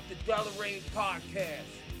check out the Delarain podcast.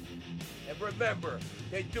 And remember,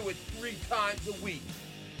 they do it 3 times a week.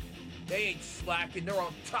 They ain't slacking. They're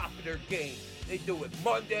on top of their game. They do it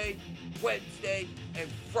Monday, Wednesday, and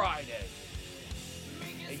Friday.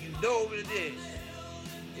 And you know what it is.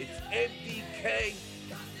 It's MDK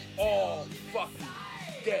all fucking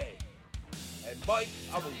day. And Mike,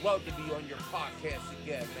 I would love to be on your podcast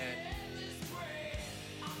again, man.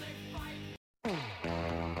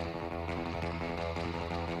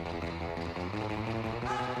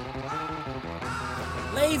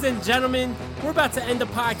 Ladies and gentlemen, we're about to end the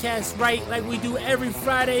podcast right like we do every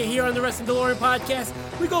Friday here on the Wrestling DeLorean podcast.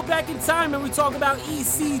 We go back in time and we talk about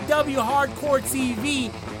ECW Hardcore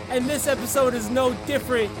TV, and this episode is no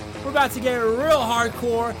different. We're about to get real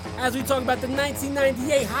hardcore as we talk about the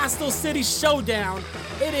 1998 Hostile City Showdown.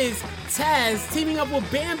 It is Taz teaming up with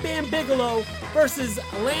Bam Bam Bigelow versus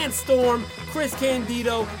Lance Storm, Chris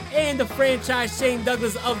Candido, and the franchise Shane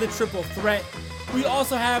Douglas of the Triple Threat. We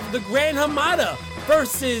also have the Grand Hamada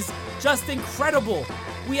versus Just Incredible.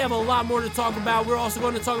 We have a lot more to talk about. We're also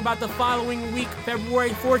going to talk about the following week, February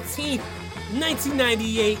 14th,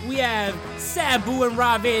 1998. We have Sabu and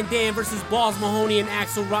Rob Van Dam versus Balls Mahoney and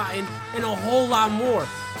Axel Rotten, and a whole lot more.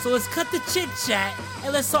 So let's cut the chit chat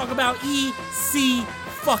and let's talk about ECW.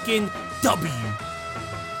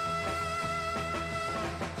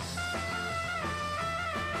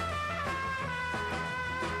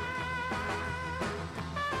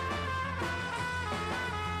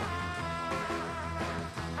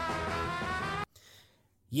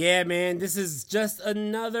 Yeah, man, this is just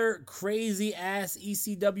another crazy-ass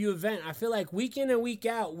ECW event. I feel like week in and week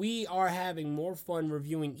out, we are having more fun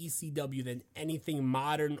reviewing ECW than anything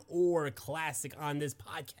modern or classic on this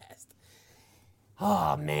podcast.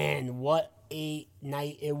 Oh, man, what a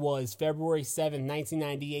night it was. February 7th,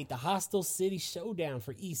 1998, the Hostile City Showdown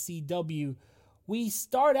for ECW. We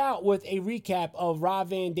start out with a recap of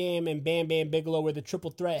Rob Van Dam and Bam Bam Bigelow, where the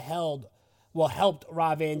Triple Threat helped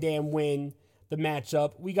Rob Van Dam win the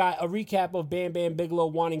matchup. We got a recap of Bam Bam Bigelow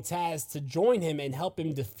wanting Taz to join him and help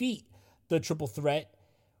him defeat the Triple Threat.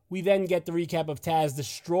 We then get the recap of Taz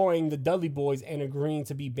destroying the Dudley Boys and agreeing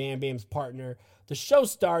to be Bam Bam's partner. The show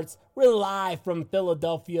starts. We're live from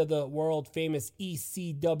Philadelphia, the world-famous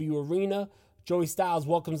ECW arena. Joey Styles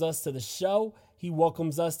welcomes us to the show. He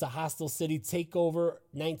welcomes us to Hostile City TakeOver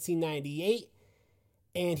 1998.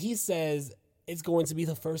 And he says it's going to be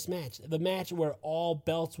the first match. The match where all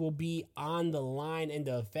belts will be on the line and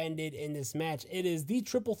defended in this match. It is the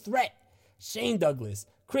Triple Threat. Shane Douglas,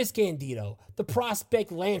 Chris Candido, the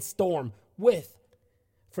prospect Lance Storm with,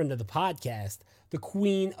 friend of the podcast, the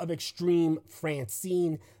Queen of Extreme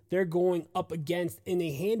Francine. They're going up against, in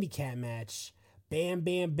a handicap match, Bam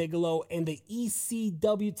Bam Bigelow and the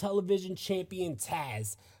ECW television champion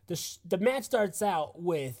Taz. The match starts out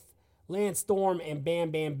with Lance Storm and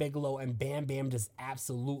Bam Bam Bigelow, and Bam Bam just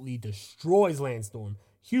absolutely destroys Lance Storm.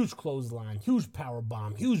 Huge clothesline, huge power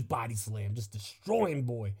bomb, huge body slam, just destroying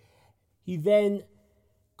boy. He then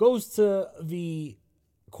goes to the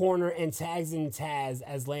corner and tags in Taz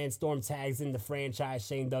as Lance Storm tags in the franchise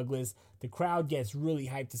Shane Douglas. The crowd gets really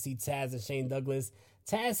hyped to see Taz and Shane Douglas.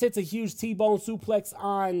 Taz hits a huge T-bone suplex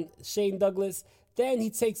on Shane Douglas. Then he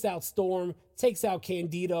takes out Storm, takes out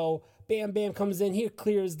Candido. Bam Bam comes in here,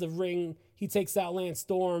 clears the ring. He takes out Lance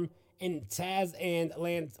Storm, and Taz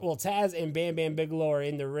and Bam Bam Bigelow are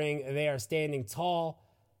in the ring. They are standing tall.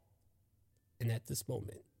 And at this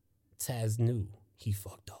moment, Taz knew he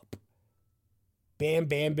fucked up. Bam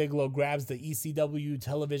Bam Bigelow grabs the ECW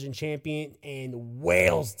television champion and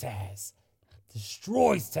wails Taz.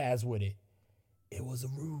 Destroys Taz with it. It was a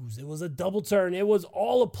ruse. It was a double turn. It was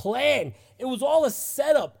all a plan. It was all a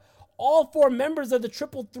setup. All 4 members of the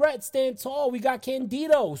Triple Threat stand tall. We got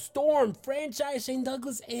Candido, Storm, franchise Shane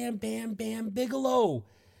Douglas, and Bam Bam Bigelow.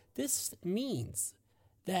 This means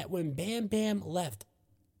that when Bam Bam left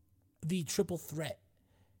the Triple Threat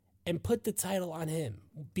and put the title on him,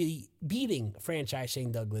 beating franchise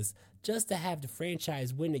Shane Douglas, just to have the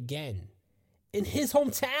franchise win again in his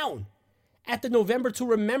hometown at the November to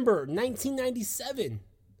Remember 1997.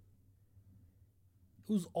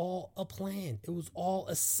 It was all a plan. It was all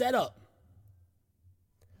a setup.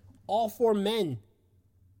 All 4 men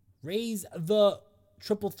raise the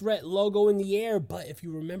Triple Threat logo in the air, but if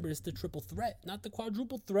you remember, it's the Triple Threat, not the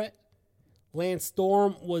Quadruple Threat. Lance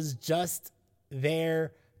Storm was just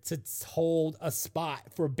there to hold a spot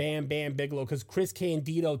for Bam Bam Bigelow because Chris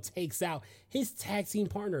Candido takes out his tag team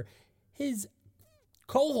partner, his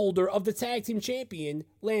co-holder of the tag team champion,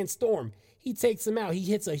 Lance Storm. He takes him out. He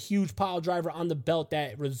hits a huge pile driver on the belt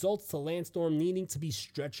that results to Lance Storm needing to be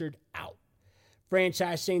stretchered out.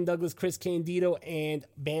 Franchise Shane Douglas, Chris Candido, and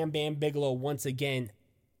Bam Bam Bigelow once again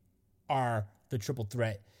are the triple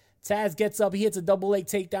threat. Taz gets up, he hits a double leg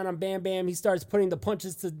takedown on Bam Bam. He starts putting the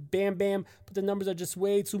punches to Bam Bam, but the numbers are just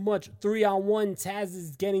way too much. 3-on-1, Taz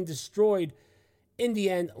is getting destroyed. In the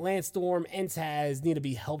end, Lance Storm and Taz need to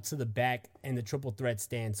be helped to the back, and the triple threat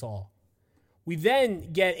stands tall. We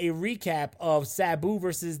then get a recap of Sabu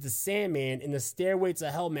versus the Sandman in the Stairway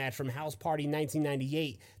to Hell match from House Party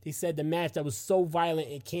 1998. They said the match that was so violent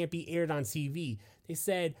it can't be aired on TV. They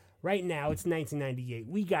said, right now, it's 1998.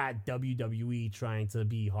 We got WWE trying to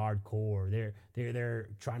be hardcore. They're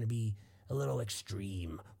trying to be a little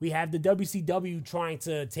extreme. We have the WCW trying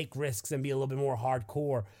to take risks and be a little bit more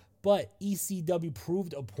hardcore. But ECW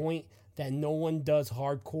proved a point that no one does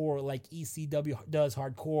hardcore like ECW does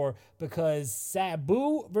hardcore, because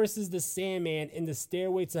Sabu versus the Sandman in the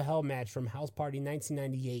Stairway to Hell match from House Party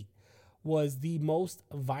 1998 was the most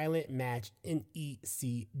violent match in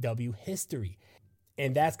ECW history.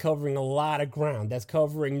 And that's covering a lot of ground. That's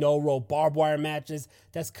covering no-rope barbed wire matches.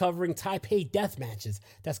 That's covering Taipei death matches.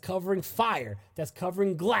 That's covering fire. That's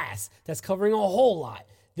covering glass. That's covering a whole lot.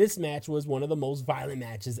 This match was one of the most violent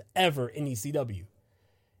matches ever in ECW.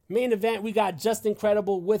 Main event, we got Just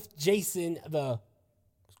Incredible with Jason, the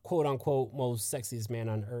quote-unquote most sexiest man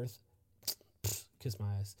on earth. Kiss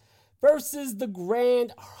my ass. Versus the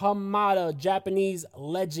Grand Hamada, Japanese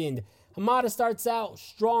legend. Hamada starts out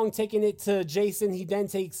strong, taking it to Jason. He then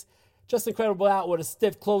takes Just Incredible out with a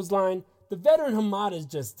stiff clothesline. The veteran Hamada is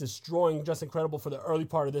just destroying Just Incredible for the early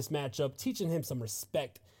part of this matchup, teaching him some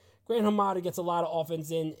respect. Grand Hamada gets a lot of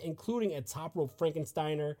offense in, including a top rope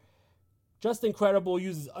Frankensteiner. Just Incredible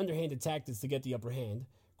uses underhanded tactics to get the upper hand.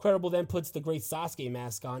 Incredible then puts the great Sasuke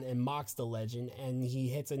mask on and mocks the legend, and he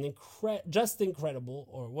hits an Just Incredible,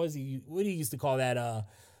 or what do you used to call that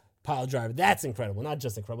pile driver? That's incredible, not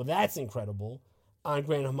Just Incredible. That's incredible on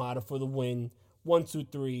Grand Hamada for the win. 1, 2,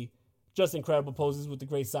 3. Just Incredible poses with the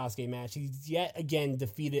great Sasuke match. He's yet again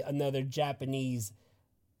defeated another Japanese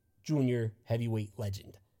junior heavyweight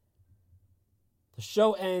legend. The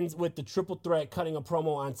show ends with the triple threat cutting a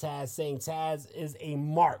promo on Taz, saying Taz is a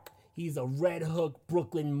mark. He's a Red Hook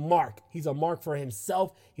Brooklyn mark. He's a mark for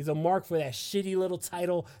himself. He's a mark for that shitty little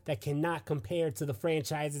title that cannot compare to the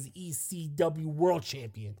franchise's ECW World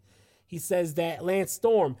Champion. He says that, Lance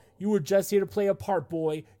Storm, you were just here to play a part,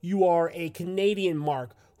 boy. You are a Canadian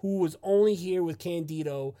mark who was only here with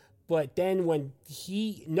Candido. But then when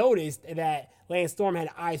he noticed that Lance Storm had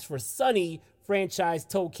eyes for Sonny, franchise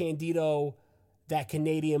told Candido that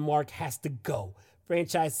Canadian mark has to go.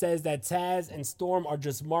 Franchise says that Taz and Storm are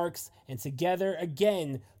just marks, and together,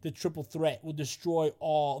 again, the triple threat will destroy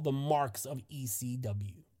all the marks of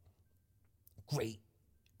ECW. Great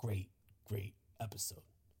episode.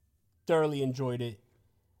 Thoroughly enjoyed it.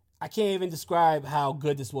 I can't even describe how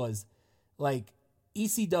good this was. Like,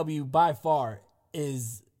 ECW by far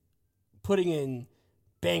is putting in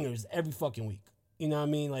bangers every fucking week. You know what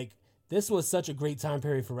I mean? Like, this was such a great time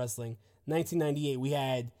period for wrestling. 1998, we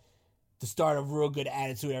had the start of real good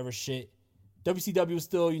Attitude Era shit. WCW was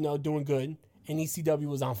still, doing good, and ECW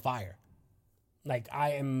was on fire. Like,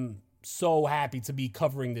 I am so happy to be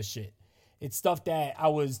covering this shit. It's stuff that I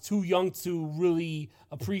was too young to really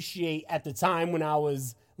appreciate at the time when I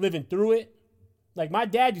was living through it. Like, my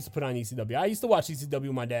dad used to put on ECW. I used to watch ECW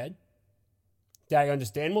with my dad. Did I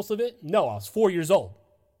understand most of it? No, I was 4 years old.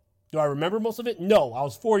 Do I remember most of it? No, I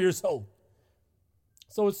was 4 years old.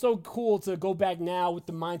 So it's so cool to go back now with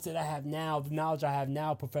the mindset I have now, the knowledge I have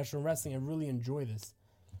now of professional wrestling, and really enjoy this.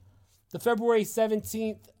 The February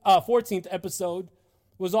 14th episode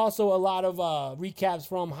was also a lot of recaps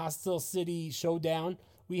from Hostile City Showdown.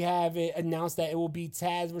 We have it announced that it will be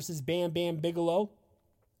Taz versus Bam Bam Bigelow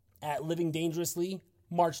at Living Dangerously,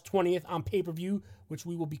 March 20th on pay-per-view, which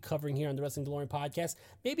we will be covering here on the Wrestling DeLorean podcast.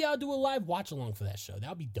 Maybe I'll do a live watch-along for that show. That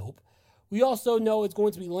would be dope. We also know it's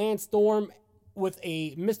going to be Lance Storm with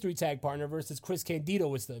a mystery tag partner versus Chris Candido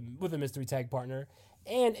with a mystery tag partner.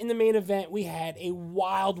 And in the main event, we had a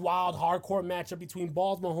wild hardcore matchup between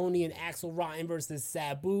Balls Mahoney and Axel Rotten versus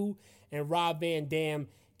Sabu and Rob Van Dam.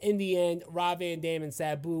 In the end, Rob Van Dam and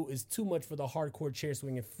Sabu is too much for the hardcore chair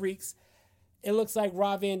swinging freaks. It looks like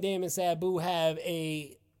Rob Van Dam and Sabu have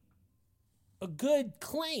a good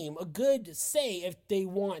claim, a good say if they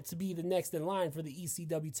want to be the next in line for the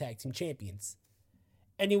ECW Tag Team Champions.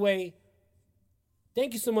 Anyway,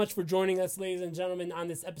 thank you so much for joining us, ladies and gentlemen, on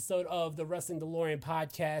this episode of the Wrestling DeLorean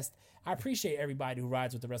podcast. I appreciate everybody who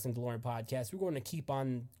rides with the Wrestling DeLorean podcast. We're going to keep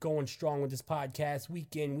on going strong with this podcast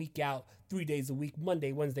week in, week out, 3 days a week,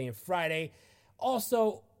 Monday, Wednesday, and Friday.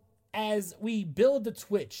 Also, as we build the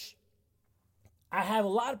Twitch, I have a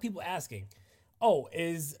lot of people asking, oh,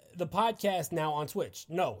 is the podcast now on Twitch?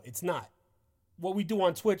 No, it's not. What we do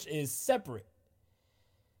on Twitch is separate.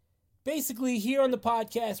 Basically, here on the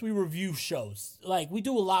podcast, we review shows. Like, we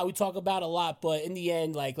do a lot, we talk about a lot, but in the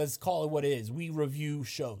end, like, let's call it what it is. We review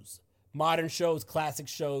shows. Modern shows, classic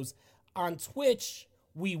shows. On Twitch,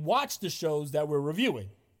 we watch the shows that we're reviewing.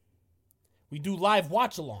 We do live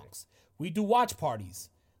watch-alongs. We do watch parties.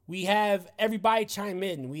 We have everybody chime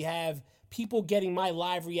in. We have people getting my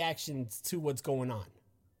live reactions to what's going on.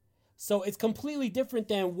 So it's completely different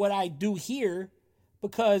than what I do here,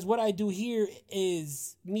 because what I do here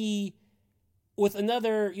is me with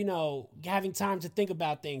another, having time to think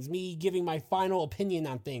about things, me giving my final opinion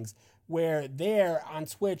on things, where there on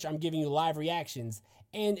Twitch, I'm giving you live reactions.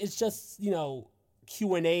 And it's just,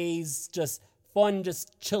 Q&As, just fun,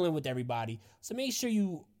 just chilling with everybody. So make sure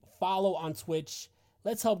you follow on Twitch.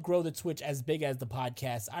 Let's help grow the Twitch as big as the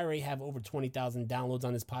podcast. I already have over 20,000 downloads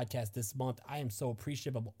on this podcast this month. I am so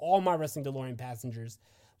appreciative of all my Wrestling DeLorean passengers.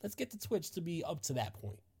 Let's get the Twitch to be up to that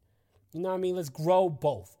point. You know what I mean? Let's grow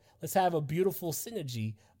both. Let's have a beautiful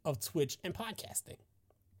synergy of Twitch and podcasting.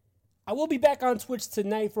 I will be back on Twitch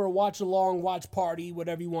tonight for a watch-along, watch party,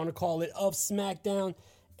 whatever you want to call it, of SmackDown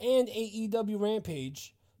and AEW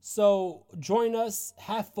Rampage. So join us,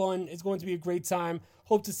 have fun. It's going to be a great time.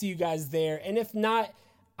 Hope to see you guys there. And if not,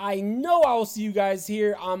 I know I will see you guys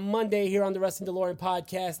here on Monday here on the Wrestling DeLorean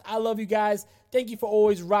podcast. I love you guys. Thank you for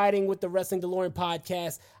always riding with the Wrestling DeLorean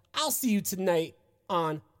podcast. I'll see you tonight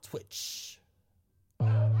on Twitch.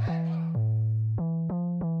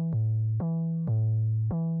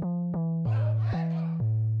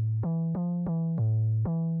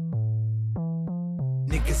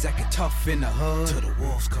 Niggas acting tough in the hood, till the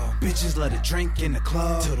wolves come. Bitches let it drink in the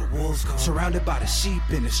club, till the wolves come. Surrounded by the sheep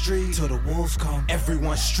in the street, till the wolves come.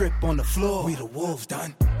 Everyone strip on the floor, we the wolves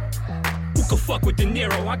done. Who could fuck with De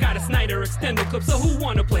Niro? I got a Snyder extender clip, so who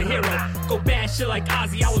wanna play hero? Go bad shit like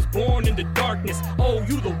Ozzy, I was born in the darkness. Oh,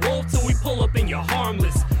 you the wolf till we pull up and you're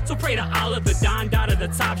harmless. So pray to Allah, the Don Dada, the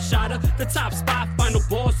top shotter, the top spot, final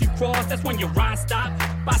boss you cross, that's when your ride stop.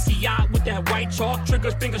 Basquiat with that white chalk,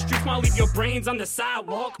 triggers, finger streaks, might leave your brains on the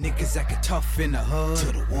sidewalk. Niggas acting tough in the hood,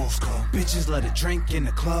 till the wolves come. Bitches let it drink in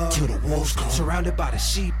the club, till the wolves come. Surrounded by the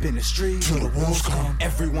sheep in the street, till the wolves come.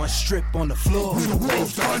 Everyone strip on the floor, we the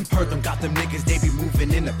wolves done. Heard them got them niggas, they be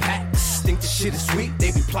moving in the packs. Think the shit is sweet,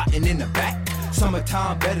 they be plotting in the back.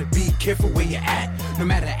 Summertime, better be careful where you at. No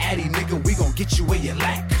matter addy, nigga, we gon' get you where you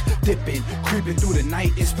lack. Dipping, creeping through the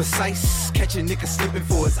night is precise. Catch a nigga slipping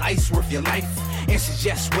for his ice, worth your life. Answers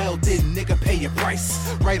yes, well, did nigga pay your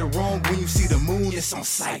price? Right or wrong, when you see the moon, it's on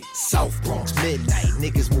sight. South Bronx, midnight,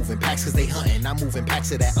 niggas moving packs cause they hunting. I'm moving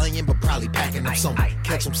packs of that onion, but probably packing up something.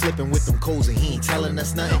 Catch him slipping with them codes and he ain't telling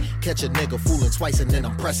us nothing. Catch a nigga fooling twice and then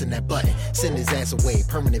I'm pressing that button. Send his ass away,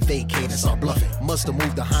 permanent vacate and start bluffing. Musta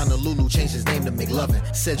moved to Honolulu, changed his name to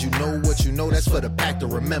McLovin. Said you know what you know, that's for the pack to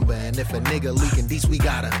remember. And if a nigga leaking these, we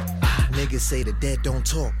gotta. Niggas say the dead don't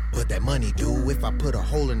talk, but that money do. If I put a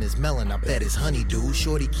hole in his melon, I bet his honey do.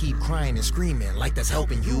 Shorty keep crying and screaming like that's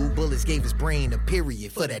helping you. Bullets gave his brain a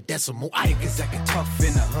period for that decimal. Niggas acting tough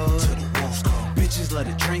in the hood, till the wolves come. Bitches let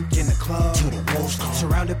it drink in the club, till the wolves come.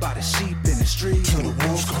 Surrounded by the sheep in the street, till the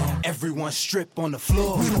wolves come. Everyone strip on the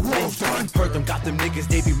floor, we the wolves done. Heard them got them niggas,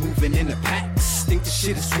 they be moving in the packs. Think the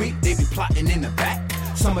shit is sweet, they be plotting in the back.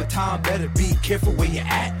 Summertime, better be careful where you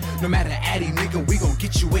at. No matter addy, nigga, we gon'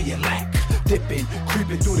 get you where you lack. Dipping,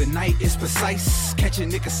 creeping through the night is precise. Catch a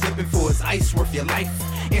nigga slipping for his ice, worth your life.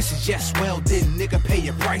 Answers yes, well, did nigga pay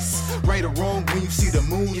your price? Right or wrong, when you see the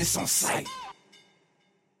moon, it's on sight.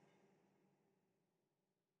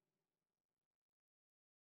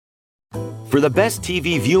 For the best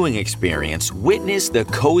TV viewing experience, witness the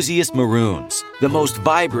coziest maroons, the most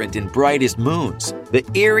vibrant and brightest moons, the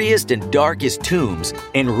eeriest and darkest tombs,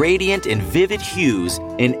 and radiant and vivid hues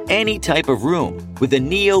in any type of room with the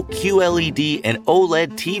Neo QLED and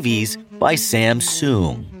OLED TVs by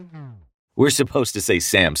Samsung. We're supposed to say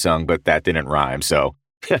Samsung, but that didn't rhyme, so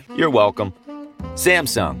you're welcome.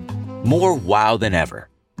 Samsung, more wow than ever.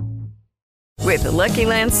 With the Lucky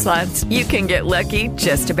Land Slots, you can get lucky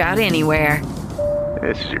just about anywhere.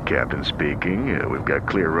 This is your captain speaking. We've got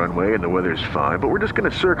clear runway and the weather's fine, but we're just going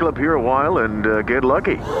to circle up here a while and get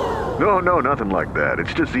lucky. No, nothing like that.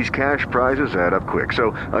 It's just these cash prizes add up quick.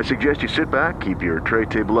 So I suggest you sit back, keep your tray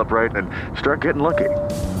table upright, and start getting lucky.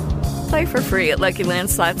 Play for free at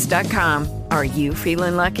LuckyLandSlots.com. Are you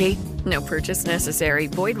feeling lucky? No purchase necessary.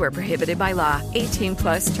 Void where prohibited by law.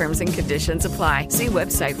 18+ terms and conditions apply. See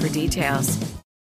website for details.